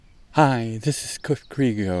Hi, this is Cliff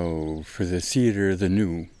Kriego for the Theater of the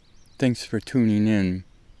New. Thanks for tuning in.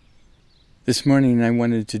 This morning I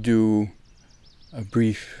wanted to do a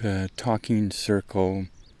brief talking circle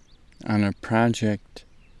on a project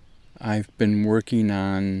I've been working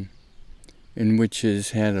on, in which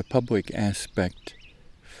has had a public aspect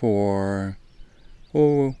for,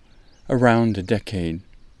 around a decade.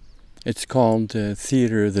 It's called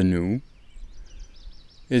Theater of the New.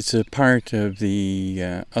 It's a part of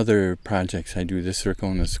the other projects I do, The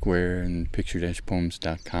Circle and the Square and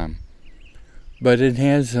picture-poems.com. But it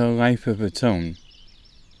has a life of its own.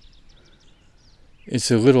 It's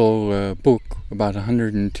a little book, about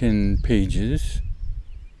 110 pages.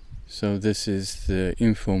 So this is the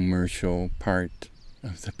infomercial part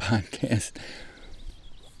of the podcast.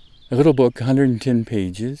 A little book, 110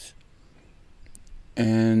 pages.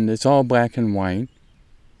 And it's all black and white.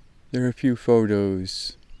 There are a few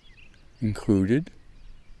photos included.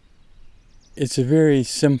 It's a very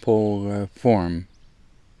simple form.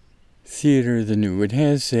 Theater of the New. It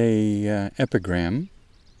has a epigram.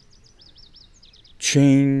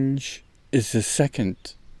 Change is the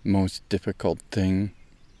second most difficult thing.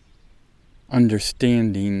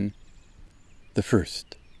 Understanding the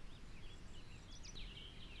first.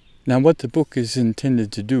 Now, what the book is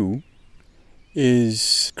intended to do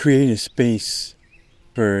is create a space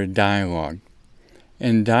for dialogue.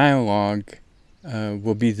 And dialogue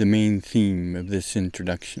will be the main theme of this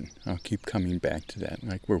introduction. I'll keep coming back to that,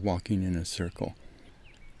 like we're walking in a circle.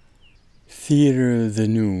 Theater of the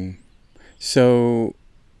New. So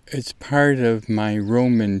it's part of my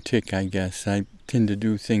Roman tic, I guess. I tend to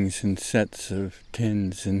do things in sets of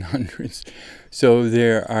tens and hundreds. So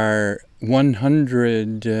there are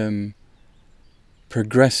 100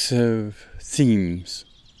 progressive themes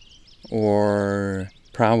or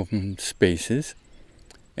problem spaces,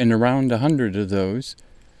 and around 100 of those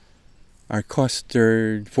are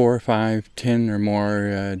clustered 4, 5, 10 or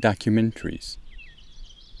more documentaries.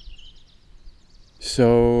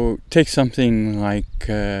 So take something like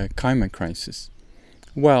climate crisis.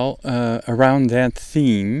 Well, around that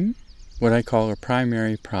theme, what I call a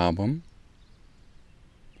primary problem,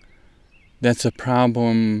 that's a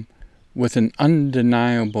problem with an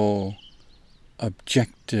undeniable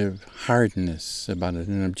objective hardness about it,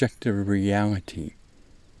 an objective reality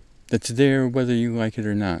that's there whether you like it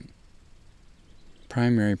or not.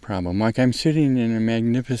 Primary problem. Like I'm sitting in a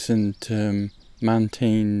magnificent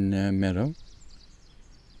montane meadow.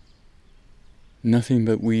 Nothing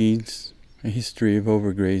but weeds, a history of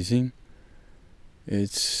overgrazing.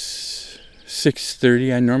 It's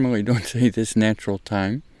 6:30. I normally don't say this natural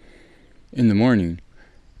time in the morning.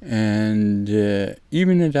 And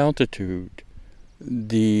even at altitude,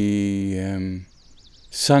 the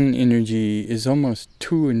sun energy is almost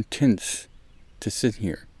too intense to sit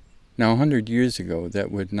here. Now, 100 years ago,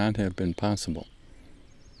 that would not have been possible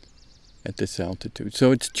at this altitude.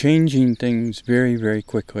 So it's changing things very, very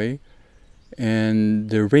quickly. And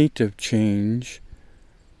the rate of change,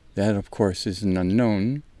 that of course is an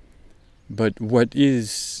unknown. But what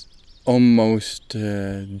is almost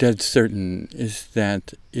dead certain is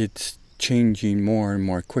that it's changing more and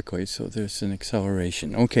more quickly. So there's an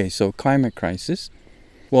acceleration. Okay, so climate crisis.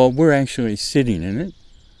 Well, we're actually sitting in it.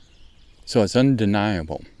 So it's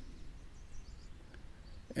undeniable.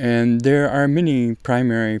 And there are many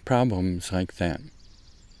primary problems like that.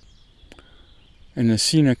 And the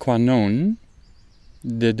sine qua non,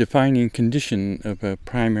 the defining condition of a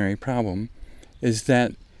primary problem, is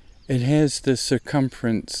that it has the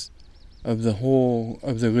circumference of the whole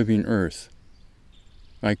of the living earth.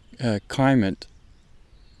 Like climate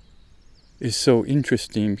is so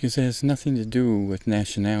interesting because it has nothing to do with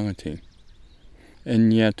nationality.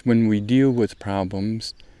 And yet when we deal with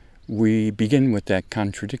problems, we begin with that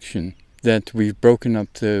contradiction, that we've broken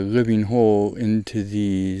up the living whole into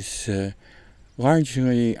these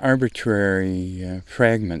largely arbitrary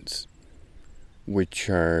fragments, which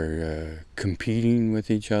are competing with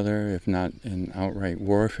each other, if not in outright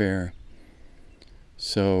warfare.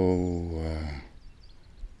 So,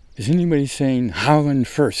 is anybody saying Holland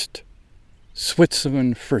first?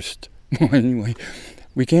 Switzerland first? Well, anyway,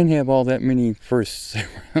 we can't have all that many firsts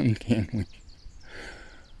around, can we?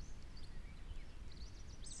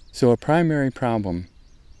 So a primary problem.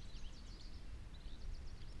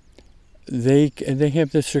 They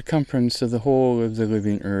have the circumference of the whole of the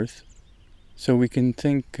living earth, so we can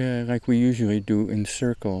think like we usually do in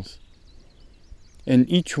circles. And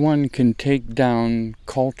each one can take down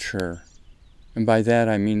culture, and by that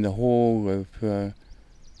I mean the whole of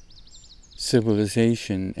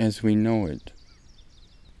civilization as we know it.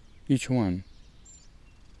 Each one.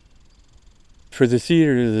 For the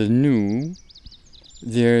Theater of the New,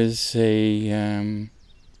 there's a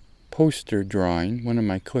poster drawing, one of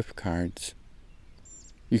my cliff cards.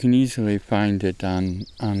 You can easily find it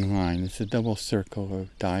online. It's a double circle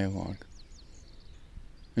of dialogue.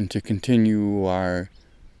 And to continue our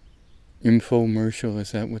infomercial,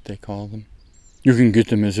 is that what they call them? You can get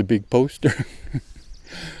them as a big poster,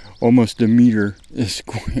 almost a meter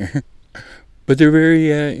square. But they're very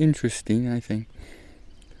interesting, I think.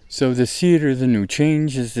 So the Theater of the New.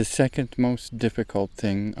 Change is the second most difficult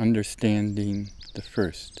thing, understanding the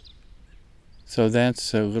first. So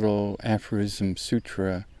that's a little aphorism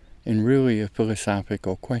sutra and really a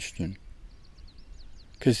philosophical question.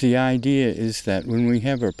 Because the idea is that when we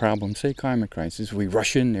have a problem, say climate crisis, we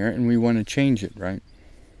rush in there and we want to change it, right?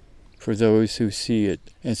 For those who see it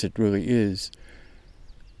as it really is,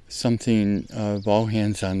 something of all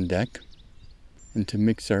hands on deck. And to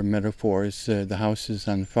mix our metaphors, the house is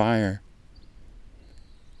on fire.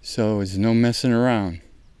 So there's no messing around.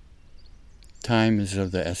 Time is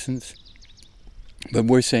of the essence. But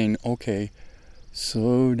we're saying, okay,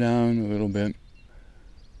 slow down a little bit.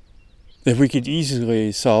 If we could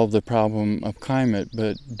easily solve the problem of climate,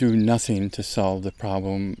 but do nothing to solve the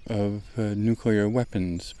problem of nuclear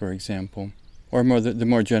weapons, for example, or the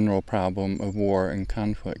more general problem of war and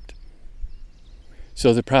conflict.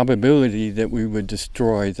 So the probability that we would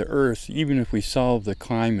destroy the Earth, even if we solve the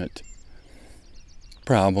climate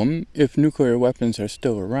problem, if nuclear weapons are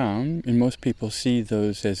still around, and most people see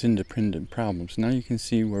those as independent problems, now you can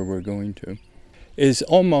see where we're going to, is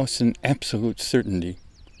almost an absolute certainty.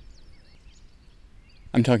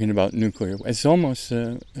 I'm talking about nuclear. It's almost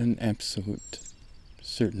an absolute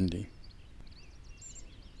certainty.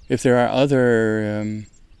 If there are other,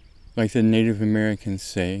 like the Native Americans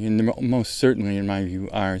say, and there most certainly, in my view,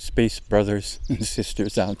 are space brothers and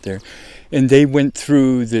sisters out there, and they went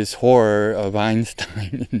through this horror of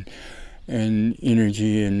Einstein and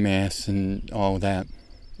energy and mass and all that,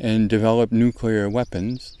 and developed nuclear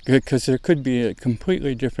weapons, because there could be a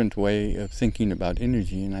completely different way of thinking about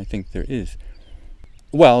energy, and I think there is.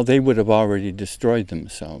 Well, they would have already destroyed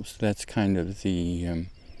themselves. That's kind of the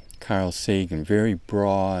Carl Sagan, very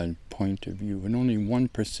broad point of view, and only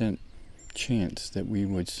 1% chance that we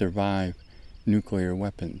would survive nuclear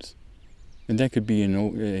weapons. And that could be an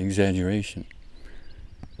exaggeration.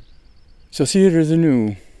 So Theater of the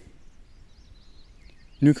New,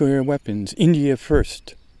 nuclear weapons, India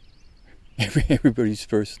first. Everybody's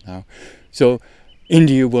first now. So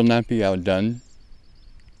India will not be outdone.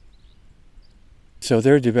 So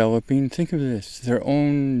they're developing, think of this, their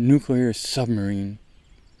own nuclear submarine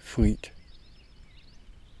fleet.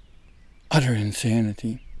 Utter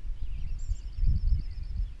insanity.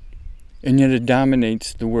 And yet it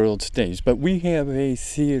dominates the world stage. But we have a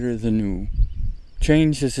Theater of the New.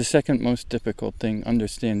 Change is the second most difficult thing,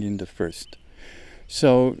 understanding the first.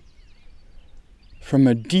 So from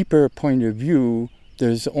a deeper point of view,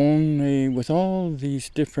 there's only, with all these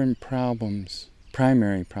different problems,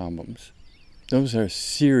 primary problems, those are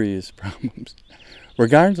serious problems,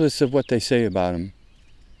 regardless of what they say about them.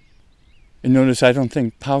 And notice, I don't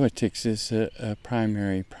think politics is a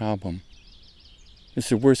primary problem. It's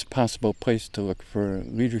the worst possible place to look for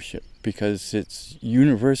leadership, because it's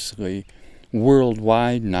universally,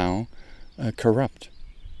 worldwide now, corrupt.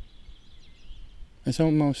 It's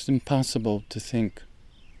almost impossible to think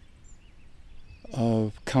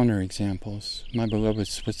of counterexamples, my beloved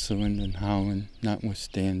Switzerland and Holland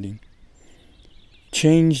notwithstanding.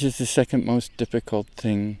 Change is the second most difficult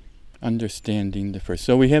thing, understanding the first.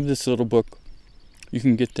 So we have this little book. You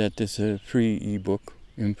can get that as a free ebook,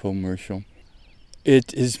 infomercial.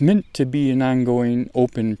 It is meant to be an ongoing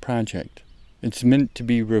open project. It's meant to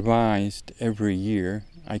be revised every year.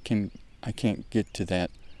 I can't get to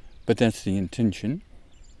that, but that's the intention.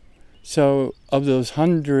 So of those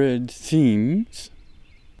 100 themes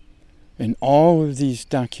and all of these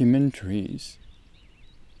documentaries,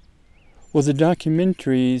 well, the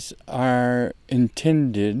documentaries are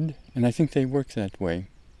intended, and I think they work that way,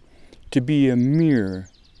 to be a mirror.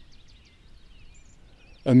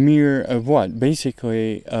 A mirror of what?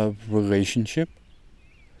 Basically of relationship,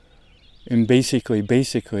 and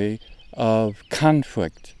basically of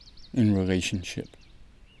conflict in relationship.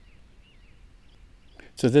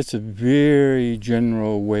 So that's a very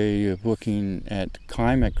general way of looking at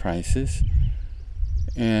climate crisis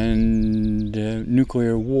and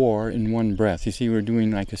nuclear war in one breath. You see, we're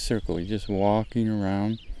doing like a circle. You're just walking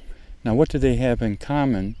around. Now, what do they have in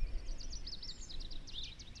common?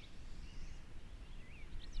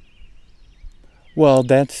 Well,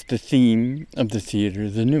 that's the theme of the Theater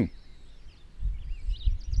of the New.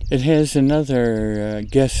 It has another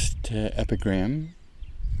guest epigram.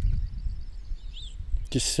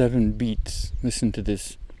 Just 7 beats. Listen to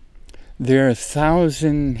this. There are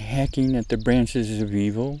 1,000 hacking at the branches of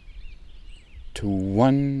evil to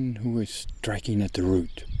one who is striking at the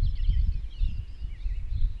root.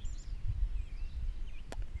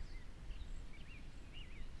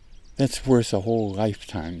 That's worth a whole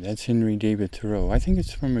lifetime. That's Henry David Thoreau. I think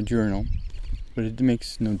it's from a journal, but it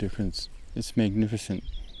makes no difference. It's magnificent.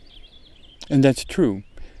 And that's true.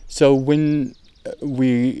 So when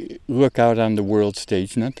we look out on the world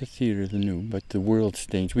stage, not the Theater of the New, but the world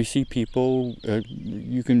stage, we see people,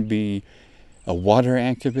 you can be a water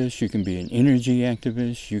activist, you can be an energy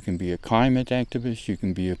activist, you can be a climate activist, you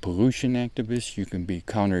can be a pollution activist, you can be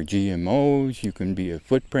counter GMOs, you can be a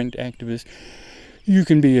footprint activist, you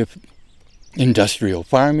can be a industrial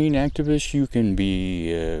farming activist, you can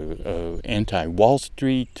be anti-Wall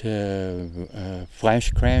Street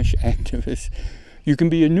flash crash activist, you can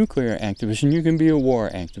be a nuclear activist, and you can be a war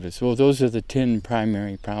activist. Well, those are the 10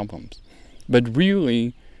 primary problems. But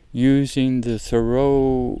really, using the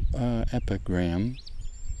Thoreau epigram,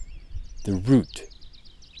 the root.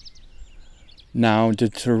 Now,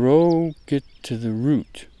 did Thoreau get to the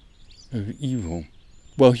root of evil?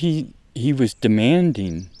 Well, he was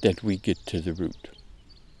demanding that we get to the root.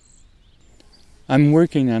 I'm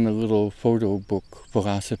working on a little photo book,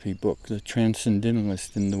 philosophy book, The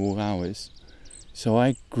Transcendentalist and the Laoist. So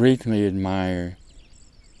I greatly admire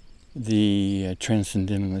the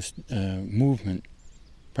Transcendentalist movement,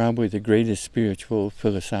 probably the greatest spiritual,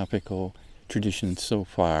 philosophical tradition so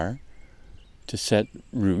far to set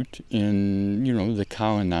root in, the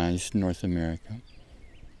colonized North America.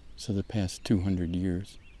 So the past 200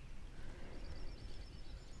 years.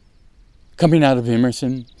 Coming out of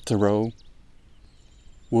Emerson, Thoreau,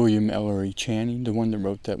 William Ellery Channing, the one that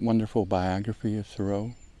wrote that wonderful biography of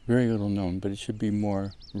Thoreau. Very little known, but it should be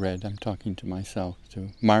more read. I'm talking to myself, too.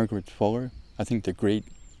 Margaret Fuller, I think the great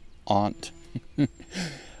aunt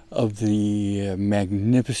of the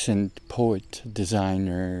magnificent poet,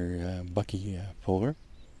 designer, Bucky Fuller.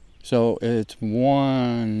 So it's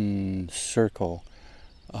one circle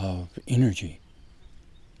of energy,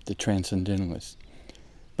 the Transcendentalists.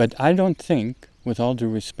 But I don't think, with all due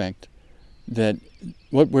respect, that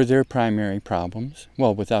what were their primary problems?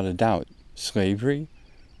 Well, without a doubt, slavery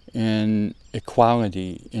and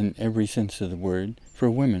equality in every sense of the word for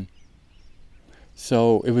women.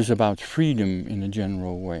 So it was about freedom in a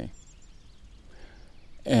general way.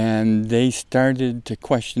 And they started to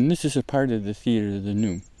question, this is a part of the Theater of the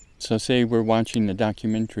New. So say we're watching a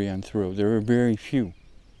documentary on Thoreau, there are very few.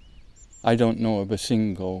 I don't know of a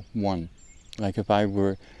single one. Like if I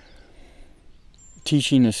were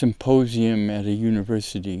teaching a symposium at a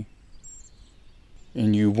university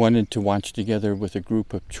and you wanted to watch together with a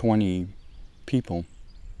group of 20 people,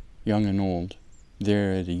 young and old,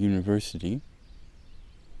 there at a university,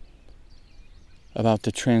 about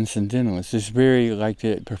the Transcendentalists, there's very, like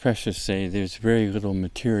the professors say, there's very little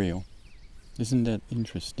material. Isn't that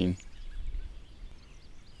interesting?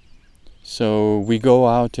 So we go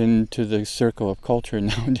out into the circle of culture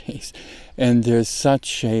nowadays, and there's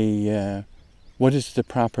such a, what is the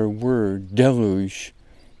proper word, deluge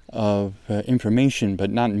of information,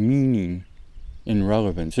 but not meaning in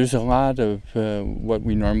relevance. There's a lot of what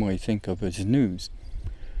we normally think of as news,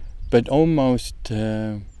 but almost,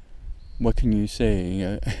 what can you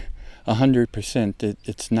say, 100%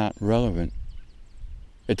 it's not relevant.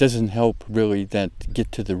 It doesn't help really that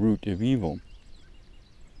get to the root of evil.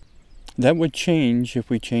 That would change if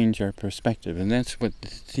we change our perspective, and that's what the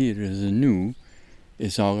Theater of the New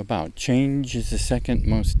is all about. Change is the second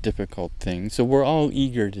most difficult thing, so we're all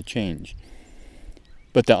eager to change.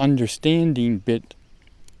 But the understanding bit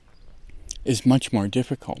is much more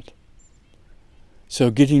difficult.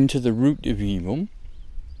 So getting to the root of evil,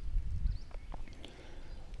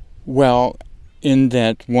 well, in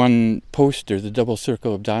that one poster, the double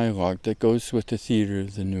circle of dialogue that goes with the Theater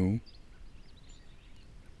of the New,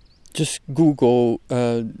 just Google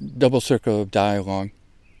double circle of dialogue,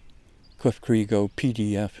 Cliff Kriego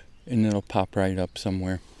PDF, and it'll pop right up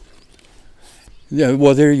somewhere. Yeah,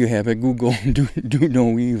 well, there you have it. Google do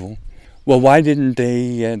no evil. Well, why didn't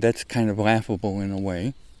they? That's kind of laughable in a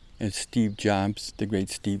way, as Steve Jobs, the great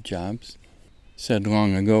Steve Jobs, said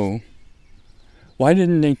long ago. Why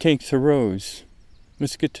didn't they take Thoreau's?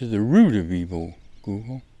 Let's get to the root of evil,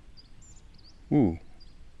 Google. Ooh.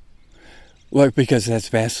 Well, because that's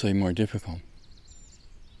vastly more difficult.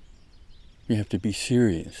 You have to be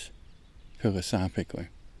serious, philosophically.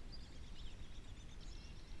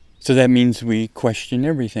 So that means we question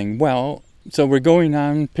everything. Well, so we're going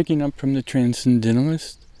on, picking up from the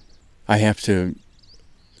Transcendentalist, I have to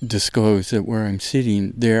disclose that where I'm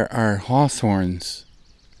sitting, there are hawthorns.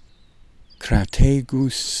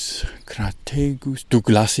 Crategus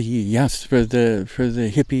Douglasi, yes, for the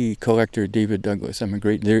hippie collector David Douglas.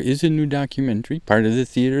 There is a new documentary, part of the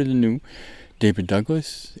Theater of the New. David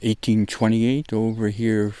Douglas, 1828, over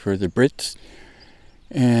here for the Brits,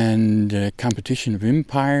 and Competition of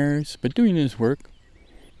Empires, but doing his work.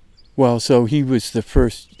 Well, so he was the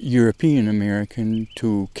first European American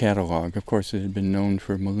to catalog. Of course, it had been known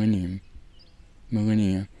for millennia.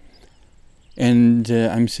 And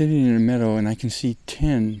I'm sitting in a meadow, and I can see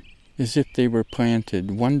 10, as if they were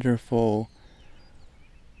planted, wonderful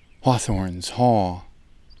hawthorns, haw.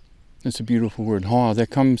 That's a beautiful word, haw. That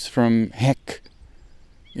comes from hek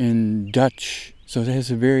in Dutch. So it has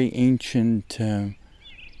a very ancient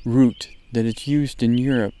root that it's used in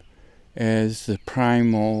Europe as the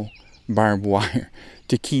primal barbed wire.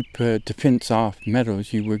 To keep, to fence off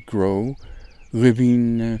meadows, you would grow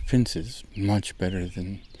living fences, much better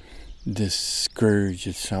than this scourge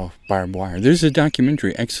itself, barbed wire. There's a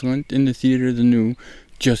documentary, excellent, in the Theater of the New,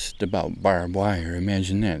 just about barbed wire.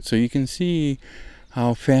 Imagine that. So you can see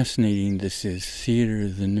how fascinating this is, Theater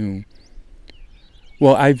of the New.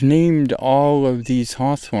 Well, I've named all of these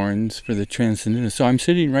hawthorns for the Transcendental. So I'm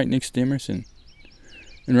sitting right next to Emerson.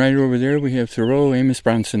 And right over there we have Thoreau, Amos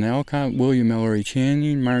Bronson Alcott, William Ellery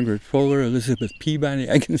Channing, Margaret Fuller, Elizabeth Peabody.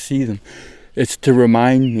 I can see them. It's to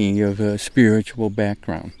remind me of a spiritual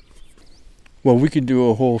background. Well, we could do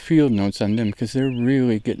a whole field notes on them because they're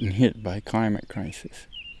really getting hit by climate crisis.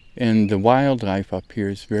 And the wildlife up here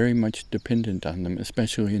is very much dependent on them,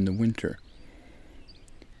 especially in the winter.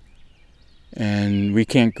 And we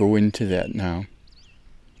can't go into that now.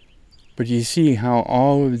 But you see how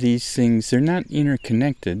all of these things, they're not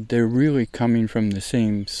interconnected, they're really coming from the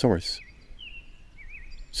same source.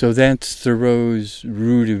 So that's Thoreau's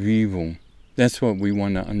root of evil. That's what we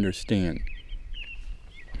want to understand.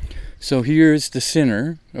 So here's the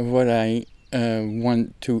center of what I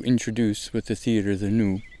want to introduce with the Theater of the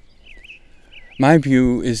New. My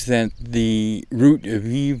view is that the root of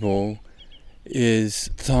evil is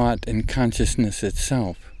thought and consciousness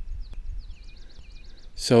itself.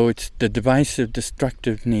 So it's the divisive,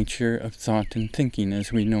 destructive nature of thought and thinking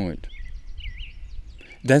as we know it.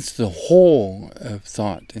 That's the whole of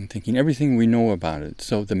thought and thinking, everything we know about it.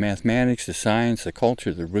 So the mathematics, the science, the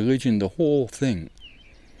culture, the religion, the whole thing.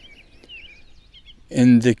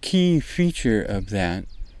 And the key feature of that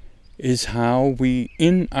is how we,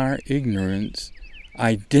 in our ignorance,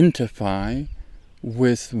 identify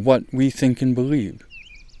with what we think and believe.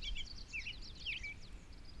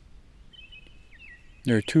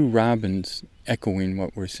 There are two robins echoing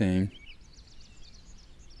what we're saying.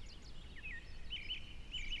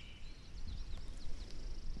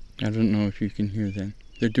 I don't know if you can hear them.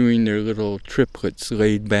 They're doing their little triplets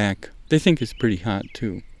laid back. They think it's pretty hot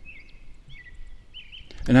too.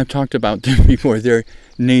 And I've talked about them before. They're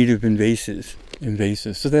native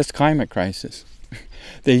invasives. So that's climate crisis.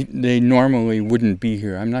 They normally wouldn't be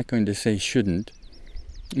here. I'm not going to say shouldn't.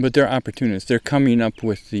 But they're opportunists. They're coming up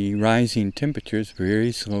with the rising temperatures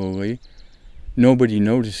very slowly. Nobody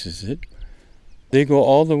notices it. They go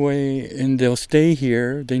all the way, and they'll stay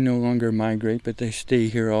here. They no longer migrate, but they stay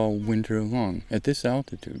here all winter long at this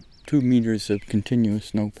altitude. 2 meters of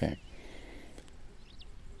continuous snowpack.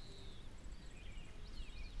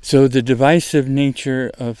 So the divisive nature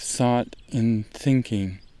of thought and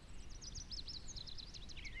thinking.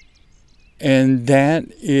 And that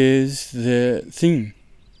is the theme.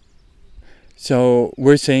 So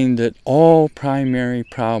we're saying that all primary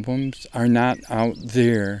problems are not out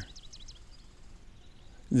there.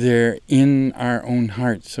 They're in our own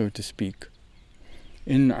heart, so to speak.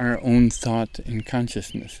 In our own thought and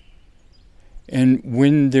consciousness. And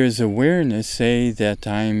when there's awareness, say that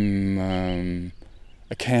I'm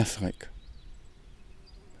a Catholic.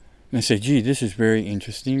 And I say, gee, this is very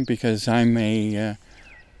interesting because I'm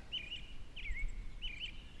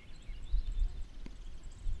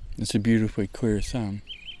it's a beautifully clear sound.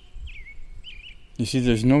 You see,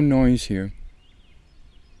 there's no noise here.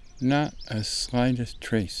 Not a slightest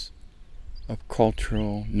trace of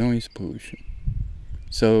cultural noise pollution.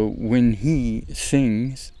 So when he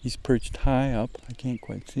sings, he's perched high up, I can't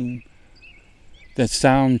quite see him. That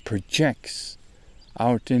sound projects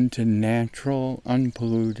out into natural,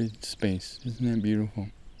 unpolluted space. Isn't that beautiful?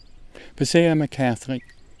 But say I'm a Catholic,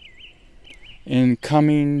 and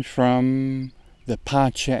coming from the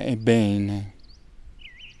Pace e Bene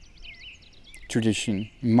tradition,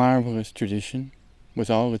 marvelous tradition, with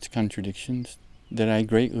all its contradictions, that I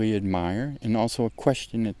greatly admire, and also a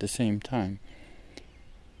question at the same time.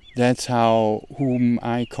 That's how who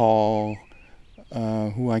I call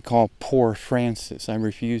poor Francis. I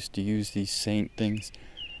refuse to use these saint things.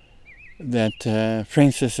 That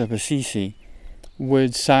Francis of Assisi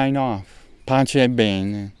would sign off, pace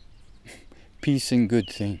bene, peace and good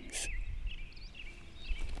things.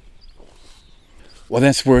 Well,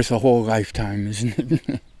 that's worth a whole lifetime, isn't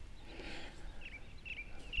it?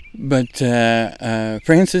 But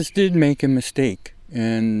Francis did make a mistake,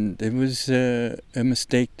 and it was a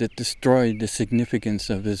mistake that destroyed the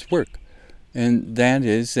significance of his work. And that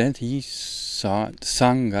is that he sought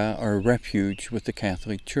Sangha, or refuge, with the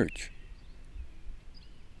Catholic Church.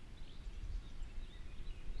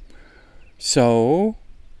 So,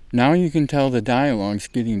 now you can tell the dialogue's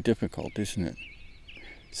getting difficult, isn't it?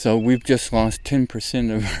 So we've just lost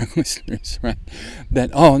 10% of our listeners, right?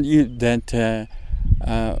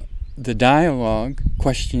 The dialogue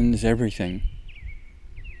questions everything.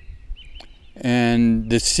 And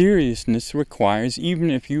the seriousness requires, even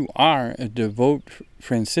if you are a devout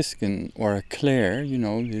Franciscan or a Clare,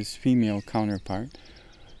 his female counterpart,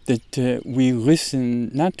 that we listen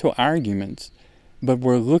not to arguments, but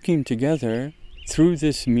we're looking together through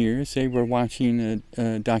this mirror. Say we're watching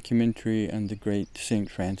a documentary on the great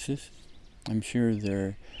St. Francis. I'm sure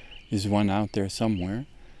there is one out there somewhere.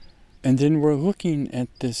 And then we're looking at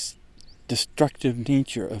this destructive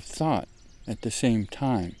nature of thought at the same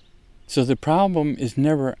time. So the problem is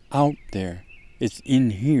never out there. It's in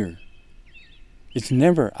here. It's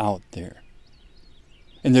never out there.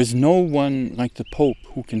 And there's no one like the Pope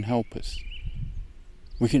who can help us.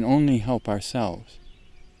 We can only help ourselves.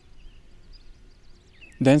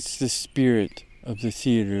 That's the spirit of the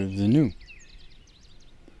theater of the new.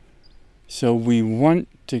 So we want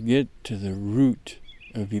to get to the root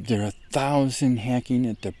of evil. There are 1,000 hacking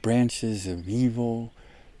at the branches of evil,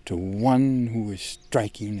 to one who is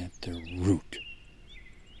striking at the root.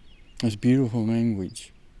 That's beautiful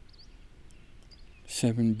language.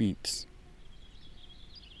 7 beats.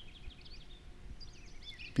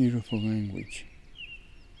 Beautiful language.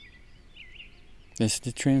 That's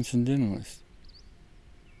the transcendentalists.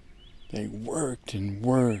 They worked and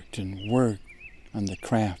worked and worked on the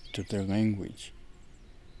craft of their language,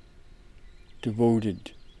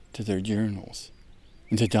 devoted to their journals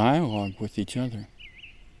and to dialogue with each other.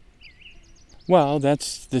 Well,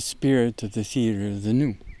 that's the spirit of the theater of the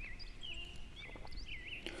new.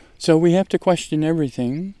 So we have to question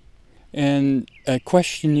everything, and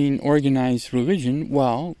questioning organized religion,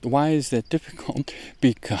 well, why is that difficult?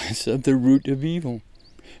 Because of the root of evil.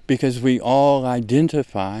 Because we all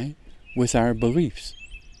identify with our beliefs.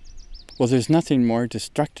 Well, there's nothing more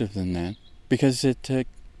destructive than that, because it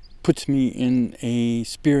puts me in a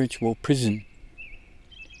spiritual prison.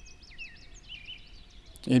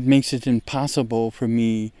 It makes it impossible for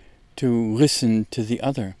me to listen to the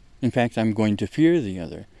other. In fact, I'm going to fear the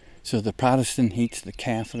other. So the Protestant hates the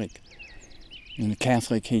Catholic, and the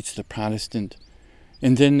Catholic hates the Protestant,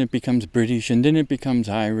 and then it becomes British, and then it becomes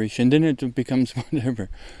Irish, and then it becomes whatever.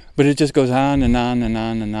 But it just goes on and on and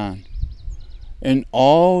on and on. And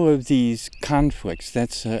all of these conflicts,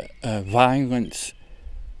 that's a violence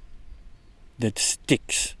that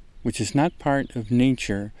sticks, which is not part of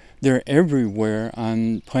nature. They're everywhere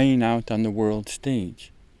playing out on the world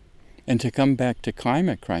stage. And to come back to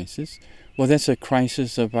climate crisis, well, that's a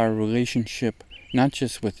crisis of our relationship, not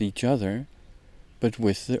just with each other, but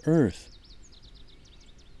with the earth.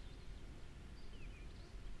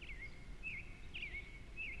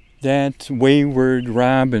 That wayward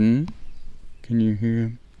robin, can you hear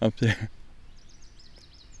him up there?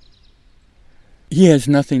 He has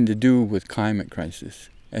nothing to do with climate crisis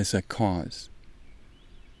as a cause.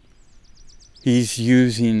 He's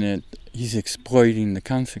using it, he's exploiting the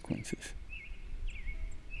consequences.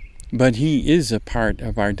 But he is a part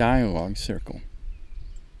of our dialogue circle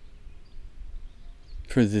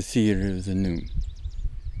for the theater of the new.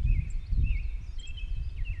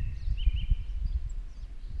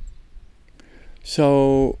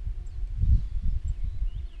 So,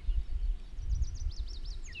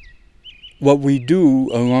 what we do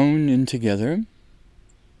alone and together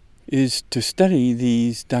is to study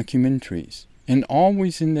these documentaries. And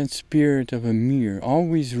always in that spirit of a mirror,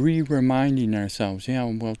 always reminding ourselves,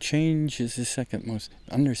 change is the second most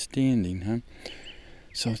understanding, huh?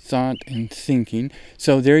 So thought and thinking.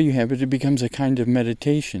 So there you have it. It becomes a kind of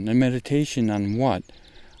meditation. A meditation on what?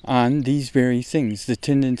 On these very things. The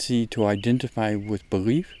tendency to identify with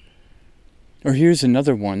belief. Or here's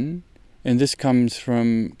another one, and this comes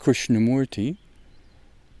from Krishnamurti.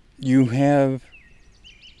 You have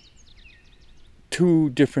 2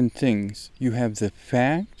 different things. You have the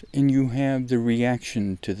fact and you have the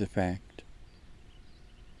reaction to the fact.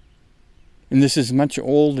 And this is much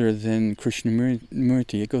older than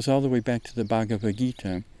Krishnamurti. It goes all the way back to the Bhagavad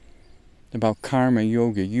Gita about karma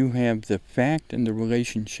yoga. You have the fact and the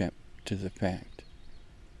relationship to the fact.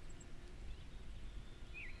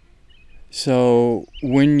 So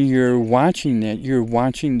when you're watching that, you're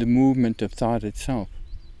watching the movement of thought itself.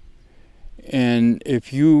 And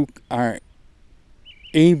if you are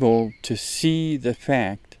able to see the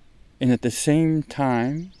fact, and at the same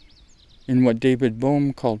time, in what David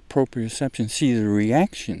Bohm called proprioception, see the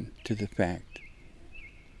reaction to the fact.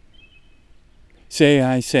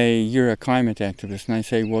 I say, you're a climate activist, and I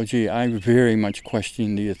say, well, gee, I very much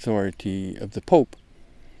question the authority of the Pope,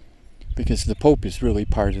 because the Pope is really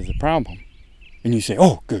part of the problem. And you say,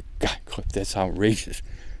 oh, good God, Cliff, that's outrageous.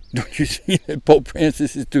 Don't you see that Pope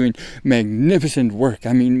Francis is doing magnificent work?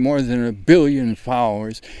 I mean, more than 1 billion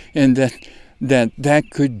followers, and that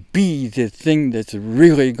could be the thing that's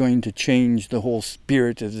really going to change the whole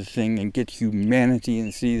spirit of the thing and get humanity,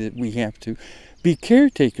 and see that we have to be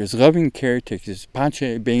caretakers, loving caretakers,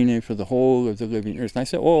 pace bene for the whole of the living earth. And I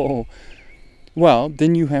said, oh, well,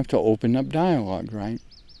 then you have to open up dialogue, right?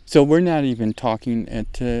 So we're not even talking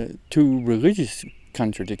at two religious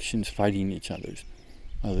contradictions fighting each other.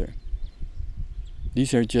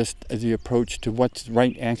 These are just the approach to what's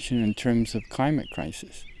right action in terms of climate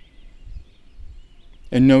crisis.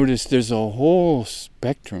 And notice there's a whole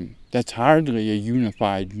spectrum that's hardly a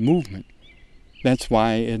unified movement. That's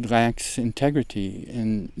why it lacks integrity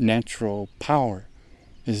and natural power.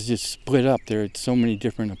 It's just split up. There are so many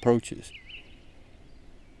different approaches.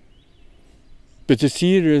 But the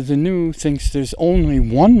Theater of the New thinks there's only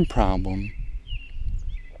one problem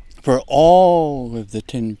for all of the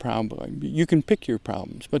 10 problems. You can pick your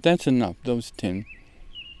problems, but that's enough, those 10.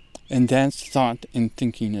 And that's thought and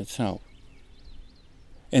thinking itself.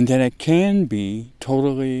 And that it can be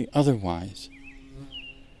totally otherwise.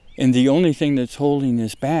 And the only thing that's holding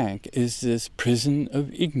us back is this prison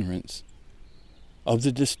of ignorance of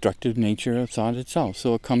the destructive nature of thought itself.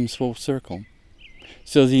 So it comes full circle.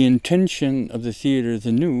 So the intention of the Theater of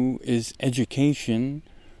the New is education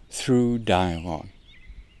through dialogue.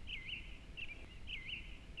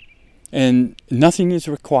 And nothing is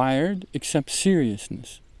required except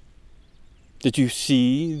seriousness. That you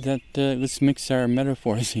see that, let's mix our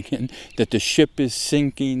metaphors again, that the ship is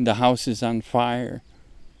sinking, the house is on fire.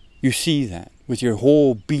 You see that. With your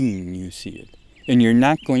whole being you see it. And you're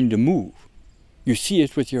not going to move. You see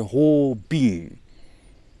it with your whole being.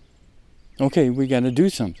 Okay, we got to do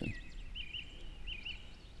something.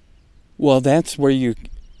 Well, that's where you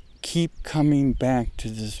keep coming back to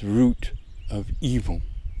this root of evil.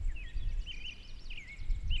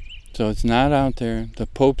 So it's not out there. The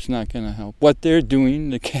Pope's not going to help. What they're doing,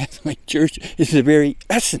 the Catholic Church, is the very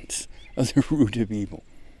essence of the root of evil.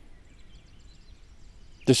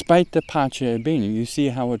 Despite the pace bene, you see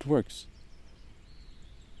how it works.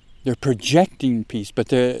 They're projecting peace, but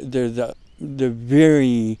they're the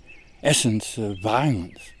very essence of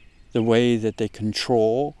violence. The way that they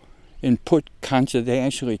control and they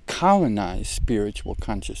actually colonize spiritual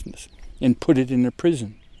consciousness and put it in a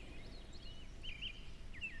prison.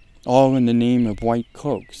 All in the name of white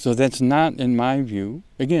cloak. So that's not, in my view,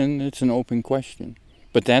 again, it's an open question,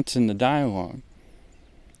 but that's in the dialogue.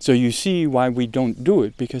 So you see why we don't do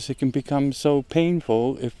it, because it can become so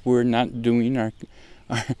painful if we're not doing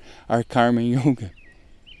our karma yoga.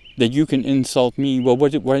 That you can insult me. Well,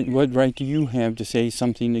 what right do you have to say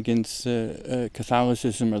something against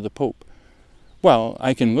Catholicism or the Pope? Well,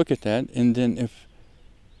 I can look at that, and then if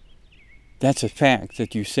that's a fact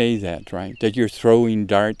that you say that, right? That you're throwing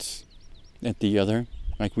darts at the other,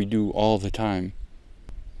 like we do all the time.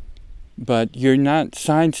 But you're not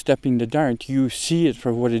sidestepping the dart. You see it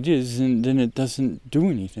for what it is, and then it doesn't do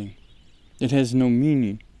anything. It has no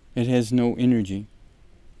meaning. It has no energy.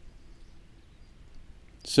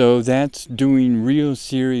 So that's doing real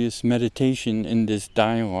serious meditation in this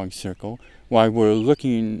dialogue circle while we're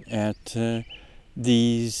looking at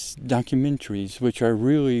these documentaries, which are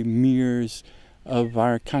really mirrors of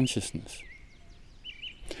our consciousness.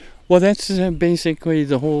 Well, that's basically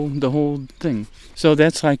the whole thing. So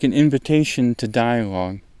that's like an invitation to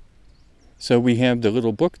dialogue. So we have the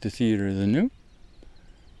little book, The Theater of the New.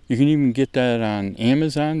 You can even get that on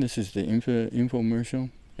Amazon. This is the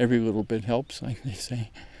infomercial. Every little bit helps, like they say.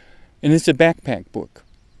 And it's a backpack book.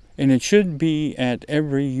 And it should be at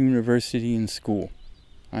every university and school,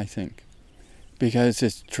 I think. Because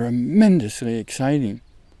it's tremendously exciting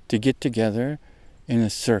to get together in a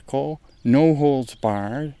circle, no holds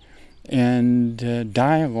barred, and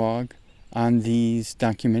dialogue on these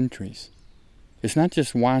documentaries. It's not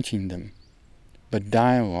just watching them, but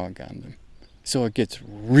dialogue on them. So it gets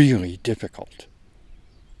really difficult.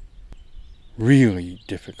 Really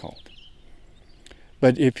difficult.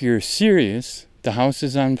 But if you're serious, the house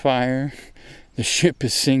is on fire, the ship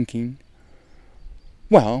is sinking,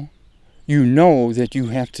 well, you know that you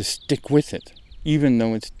have to stick with it, even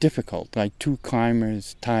though it's difficult, like two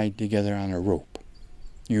climbers tied together on a rope.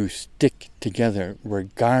 You stick together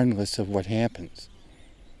regardless of what happens.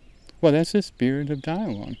 Well, that's the spirit of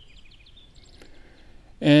dialogue.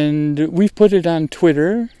 And we've put it on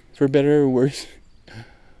Twitter, for better or worse.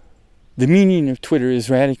 The meaning of Twitter is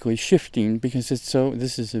radically shifting because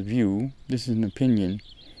this is a view, this is an opinion,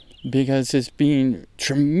 because it's being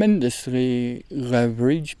tremendously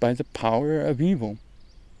leveraged by the power of evil.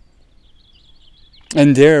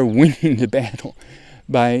 And they're winning the battle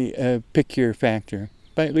by pick your factor,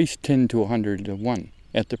 by at least 10 to 100 to 1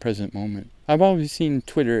 at the present moment. I've always seen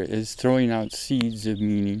Twitter as throwing out seeds of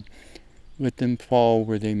meaning. Let them fall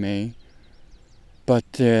where they may.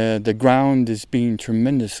 But the ground is being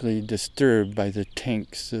tremendously disturbed by the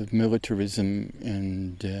tanks of militarism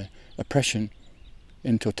and oppression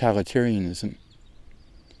and totalitarianism.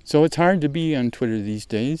 So it's hard to be on Twitter these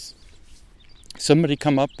days. Somebody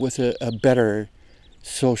come up with a better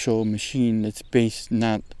social machine that's based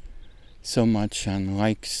not so much on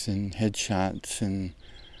likes and headshots,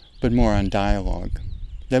 but more on dialogue.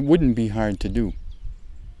 That wouldn't be hard to do.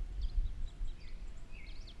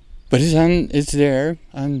 But it's there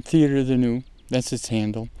on Theater the New. That's its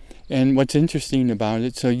handle. And what's interesting about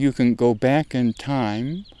it, so you can go back in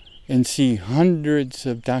time and see hundreds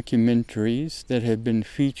of documentaries that have been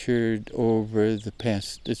featured over the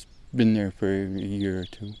past, it's been there for a year or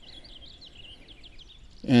two.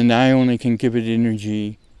 And I only can give it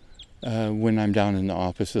energy when I'm down in the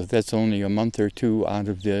office, so that's only a month or two out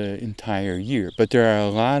of the entire year. But there are a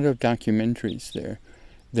lot of documentaries there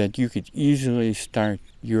that you could easily start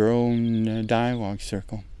your own dialogue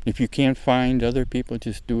circle. If you can't find other people,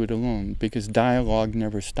 just do it alone, because dialogue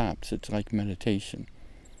never stops. It's like meditation.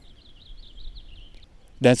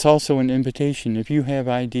 That's also an invitation. If you have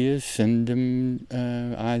ideas, send them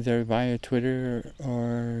either via Twitter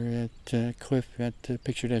or at Cliff at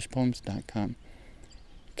picture-poems.com,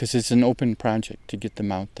 because it's an open project to get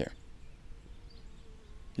them out there.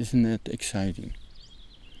 Isn't that exciting?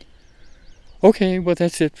 Okay, well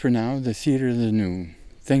that's it for now. The Theater of the New.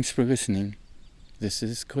 Thanks for listening. This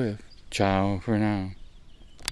is Cliff. Ciao for now.